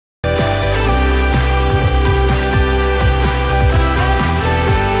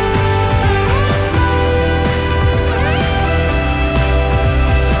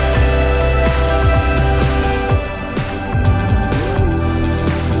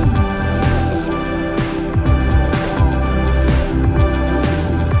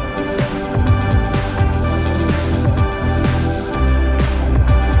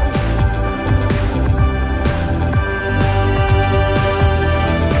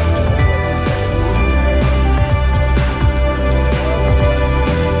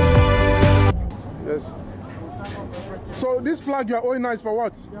flag you are owing nice for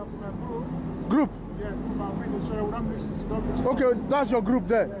what? Yeah, for my group. Group? Yeah, for my window, so we don't miss. Okay, that's your group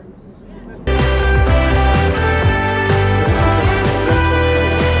there.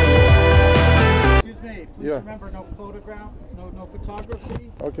 Excuse me, please remember no photograph, no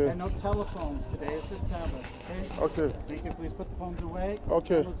photography, and no telephones. Today is the Sabbath, okay? Okay. Thank you, please put the phones away.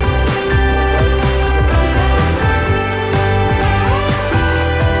 Okay.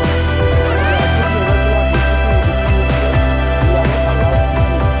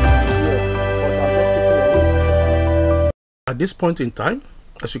 At this point in time,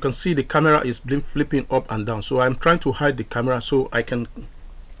 as you can see, the camera is flipping up and down, so I'm trying to hide the camera so I can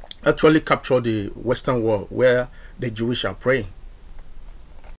actually capture the Western Wall where the Jewish are praying.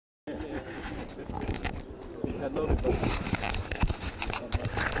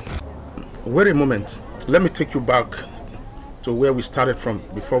 Wait a moment, let me take you back to where we started from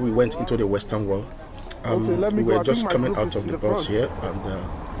before we went into the Western Wall. We were just coming out of the bus here and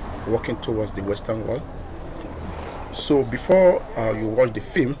walking towards the Western Wall. So before you watch the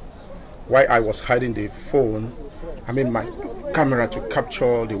film, while I was hiding the phone, my camera to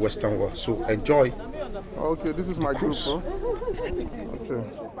capture the Western Wall. So enjoy. Okay, this is my group. Huh? Okay.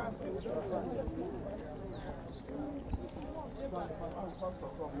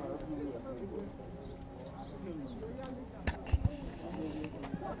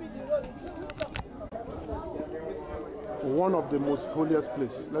 One of the most holiest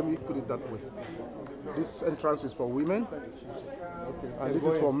places. Let me put it that way. This entrance is for women, and this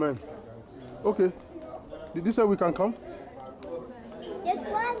is for men. Okay. Did you say we can come? Just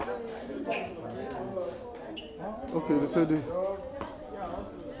one. Okay, they said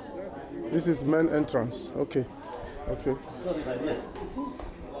this is men entrance. Okay. Okay.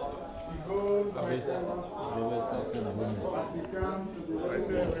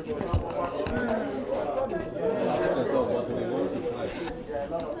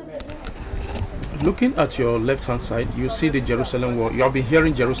 Looking at your left hand side, you see the Jerusalem Wall. You have been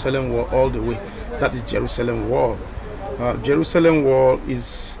hearing Jerusalem Wall all the way. That is Jerusalem Wall. Jerusalem Wall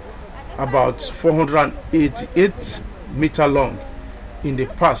is about 488 meters long in the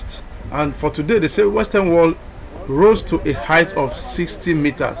past, and for today they say Western Wall rose to a height of 60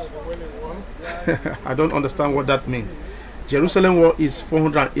 meters. I don't understand what that means. Jerusalem Wall is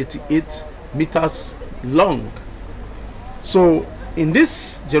 488 meters long. So in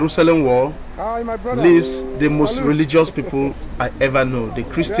this Jerusalem Wall lives the most religious people I ever know, the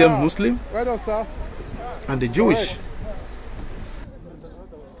Christian, Muslim, and the Jewish.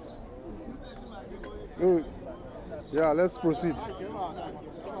 Yeah, let's proceed.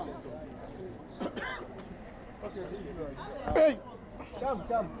 Hey! Come.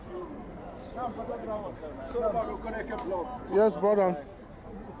 Yes, brother.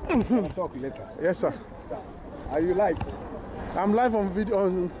 We'll talk later. Yes, sir. Are you live? I'm live on video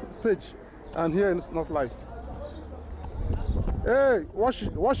on page, and here it's not live. Hey,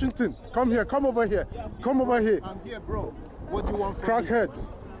 Washington, come here, come over here, come over here. I'm here, bro. What do you want from me? Crackhead.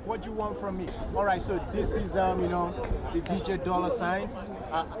 What do you want from me? All right, so this is the DJ Dollar Sign.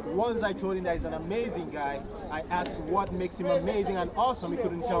 Once I told him that he's an amazing guy, I asked what makes him amazing and awesome. He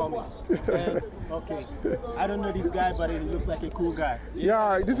couldn't tell me. And, okay, I don't know this guy, but he looks like a cool guy.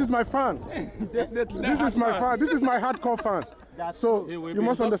 Yeah, this is my fan. Definitely. This is my fan. This is my hardcore fan. So you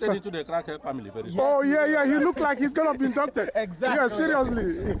must understand. Into the Crackhead family very soon. Oh yeah, he looked like he's gonna be inducted. Exactly. Yeah,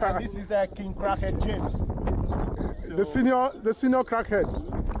 seriously. And this is King Crackhead James. So, the senior crackhead.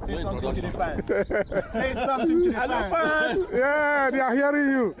 Say something to the fans. Say something to the fans. Yeah, they are hearing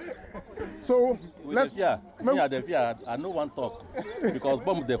you. So let's. I no one talk because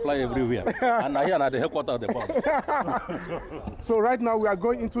bombs they fly everywhere, and I hear at the headquarters of the bomb. So right now we are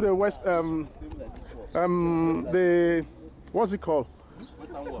going into the west. What's it called?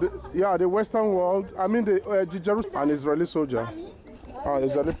 The Western Wall. I mean the Jerusalem. An Israeli soldier.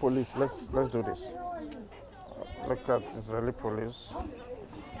 Israeli police. Let's do this. Look at Israeli police.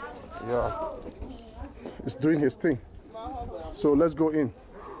 Yeah, he's doing his thing. So let's go in.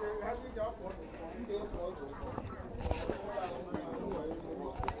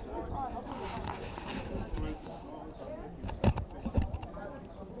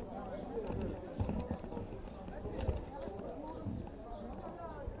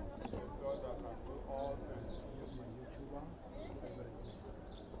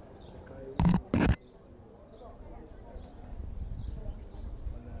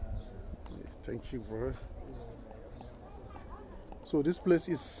 Thank you, bro. So this place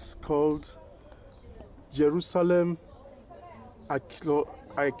is called Jerusalem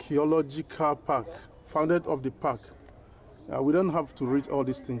Archaeological Park, founded of the park. We don't have to read all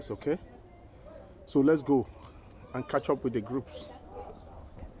these things, okay? So let's go. and catch up with the groups.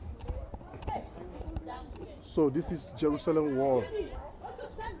 So this is Jerusalem Wall.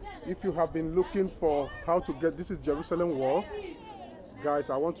 If you have been looking for how to get, this is Jerusalem Wall. Guys,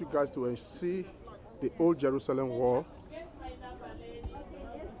 I want you guys to see the old Jerusalem Wall.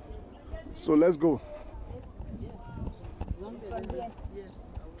 So let's go.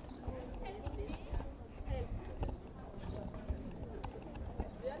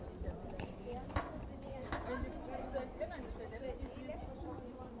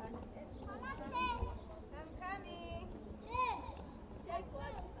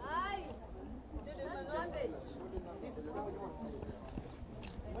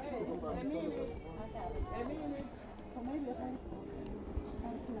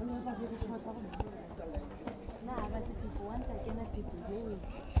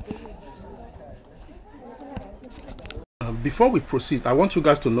 Before we proceed, I want you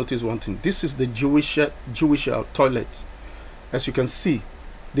guys to notice one thing. This is the Jewish toilet. As you can see,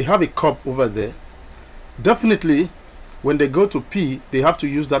 they have a cup over there. Definitely, when they go to pee, they have to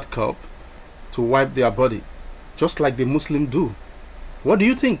use that cup to wipe their body, just like the Muslim do. What do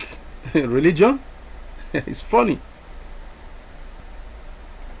you think? Religion? It's funny.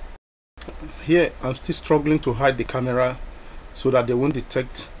 Here, I'm still struggling to hide the camera so that they won't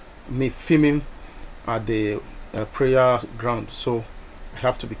detect me filming at the prayer ground, so I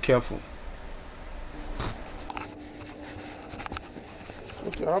have to be careful.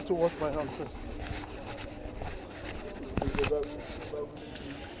 Okay, I have to wash my hands first.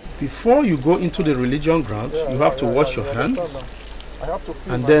 Before you go into the religion ground, you have to wash your hands,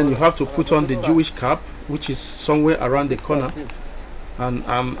 and then you have to put on the Jewish cap, which is somewhere around the corner, and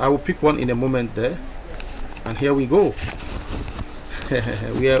I will pick one in a moment there. And here we go.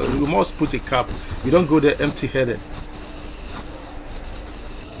 We must put a cap. We don't go there empty-headed.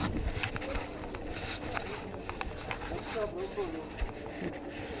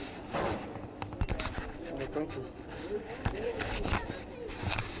 Thank you.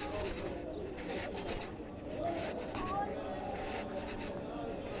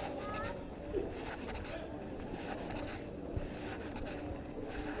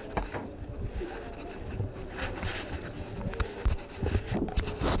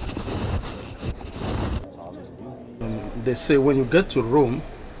 They say when you get to Rome,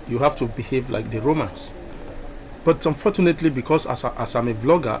 you have to behave like the Romans. But unfortunately, because as I'm a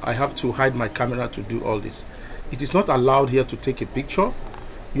vlogger, I have to hide my camera to do all this. It is not allowed here to take a picture.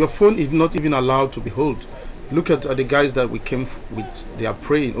 Your phone is not even allowed to behold. Look at the guys that we came with. They are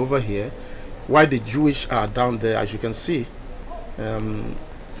praying over here, while the Jewish are down there, as you can see.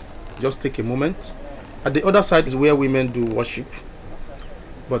 Just take a moment. At the other side is where women do worship,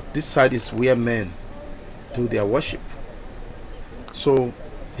 but this side is where men do their worship. So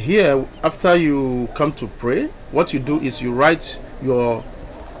here, after you come to pray, what you do is you write your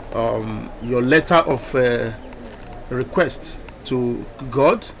letter of request to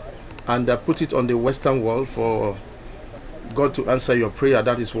God, and put it on the western wall for God to answer your prayer.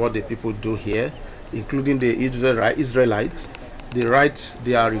 That is what the people do here, including the Israelites. They write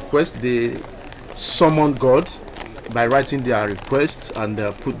their request. They summon God by writing their requests, and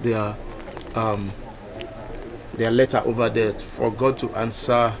put their letter over there for God to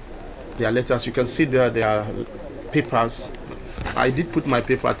answer their letters. You can see there are papers. I did put my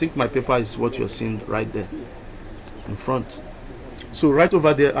paper. I think my paper is what you're seeing right there in front. So right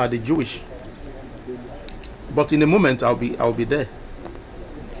over there are the Jewish. But in a moment I'll be there.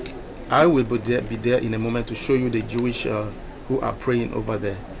 I will be there in a moment to show you the Jewish who are praying over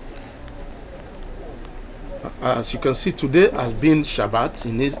there. As you can see, today has been Shabbat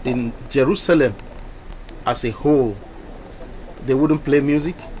in Jerusalem as a whole. They wouldn't play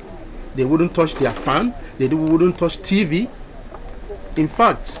music. They wouldn't touch their fan. They wouldn't touch TV. In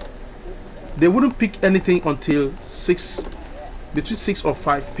fact, they wouldn't pick anything until between 6 or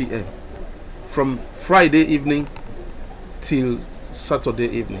 5 p.m. from Friday evening till Saturday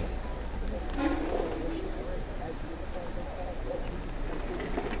evening.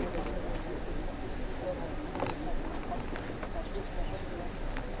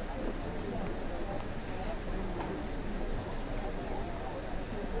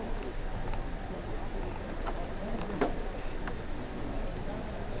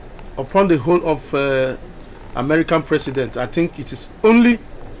 Upon the whole of American president, I think it is only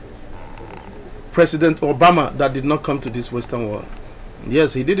President Obama that did not come to this Western wall.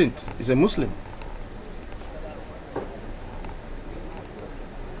 Yes, he didn't. He's a Muslim.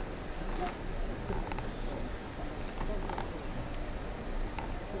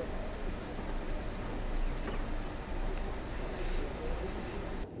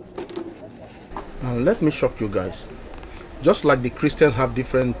 And let me shock you guys. Just like the Christians have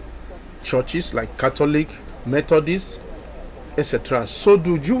different churches like Catholic, Methodist, etc., so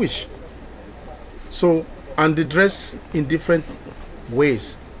do Jewish. So, and they dress in different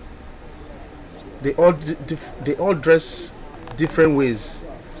ways. They all dress different ways,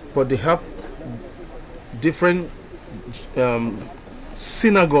 but they have different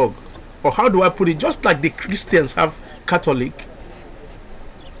synagogue, or how do I put it? Just like the Christians have Catholic,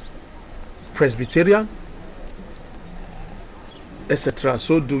 Presbyterian, etc.,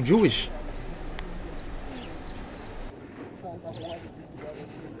 so do Jewish.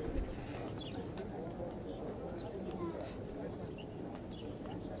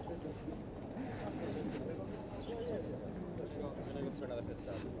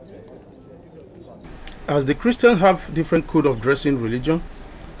 As the Christians have different code of dressing religion,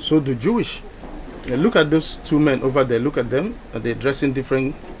 so do Jewish. Look at those two men over there. Look at them. They're dressing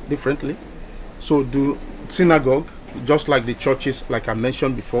differently. So do synagogue, just like the churches, like I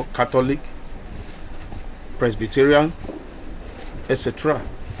mentioned before, Catholic, Presbyterian, etc.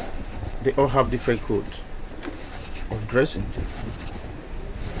 They all have different codes of dressing.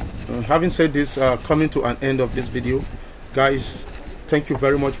 Having said this, coming to an end of this video, guys, thank you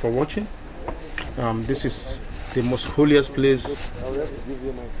very much for watching. This is the most holiest place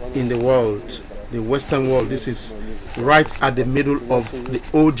in the world, the Western world. This is right at the middle of the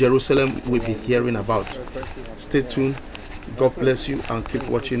old Jerusalem we've been hearing about. Stay tuned. God bless you, and keep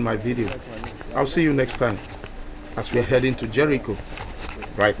watching my video. I'll see you next time as we're heading to Jericho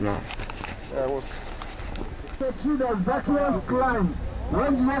right now. Through the Zacchaeus climb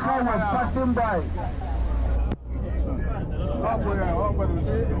when Jesus was passing by.